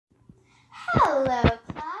Hello,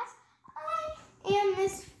 class. I am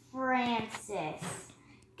Miss Francis.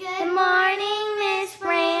 Good morning, Miss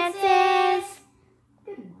Francis.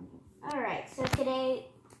 Good morning. All right, so today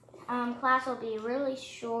class will be really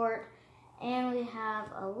short, and we have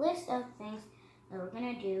a list of things that we're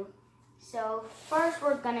going to do. So first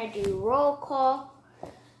we're going to do roll call.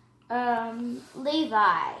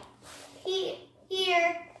 Levi.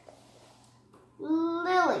 Here.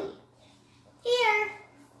 Lily. Here.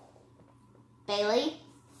 Bailey.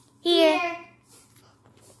 Here.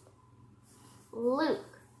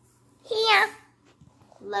 Luke. Here.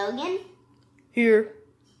 Logan. Here.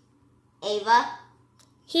 Ava.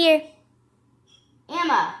 Here.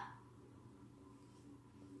 Emma.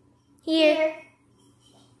 Here.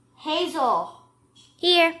 Hazel.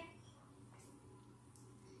 Here.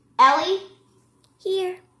 Ellie.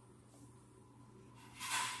 Here.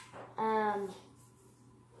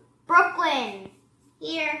 Brooklyn.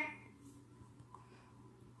 Here.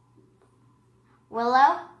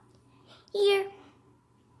 Willow. Here.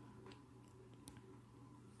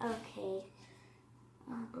 Okay.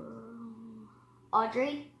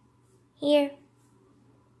 Audrey. Here.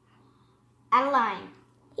 Adeline.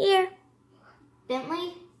 Here.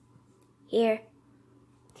 Bentley. Here.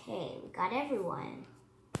 Okay, we got everyone.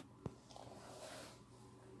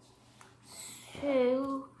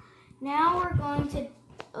 So now we're going to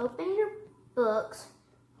open your books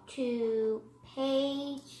to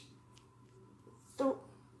page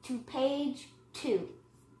 2.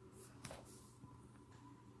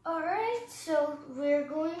 Alright, so we're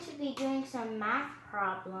going to be doing some math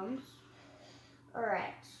problems.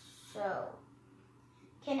 Alright, so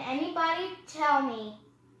can anybody tell me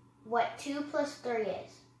what 2 plus 3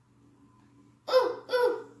 is?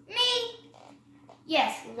 Ooh, me!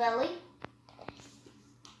 Yes, Lily.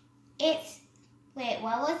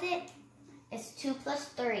 What was it? It's 2 plus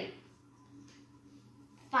 3.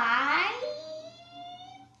 5?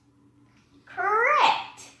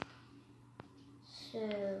 Correct.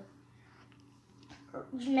 So,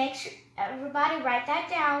 make sure everybody write that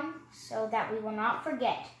down so that we will not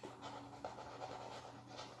forget.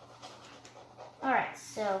 Alright,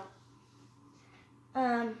 so,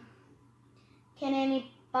 can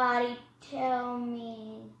anybody tell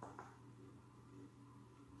me?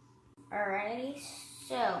 Alrighty,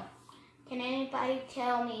 so, can anybody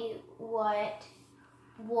tell me what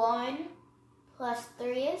 1 plus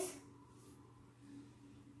 3 is?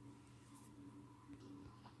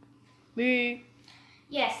 Me.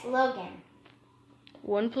 Yes, Logan.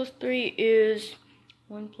 1 plus 3 is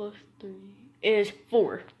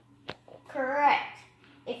 4. Correct.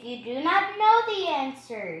 If you do not know the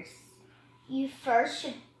answers, you first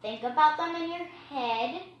should think about them in your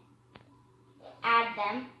head, add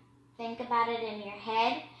them, think about it in your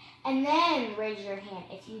head, and then raise your hand.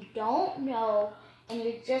 If you don't know and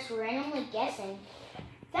you're just randomly guessing,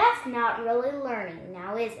 that's not really learning,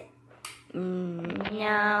 now is it?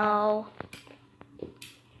 No.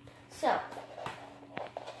 So,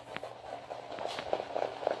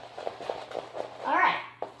 alright,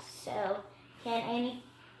 so can anybody,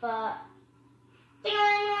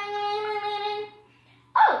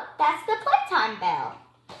 oh, that's the playtime bell.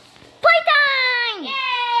 Playtime!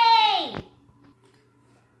 Yay!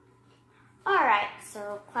 Alright,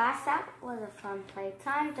 so class, that was a fun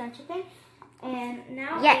playtime, don't you think? And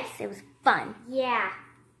now Yes, it was fun. yeah.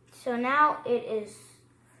 So now it is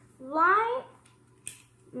line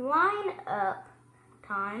up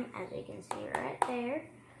time, as you can see right there.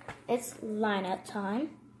 It's line up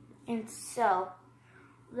time. And so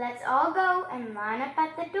let's all go and line up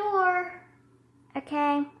at the door.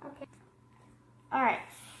 Okay. Alright.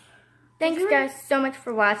 Thanks guys so much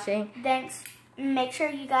for watching. Thanks. Make sure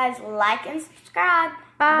you guys like and subscribe.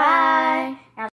 Bye.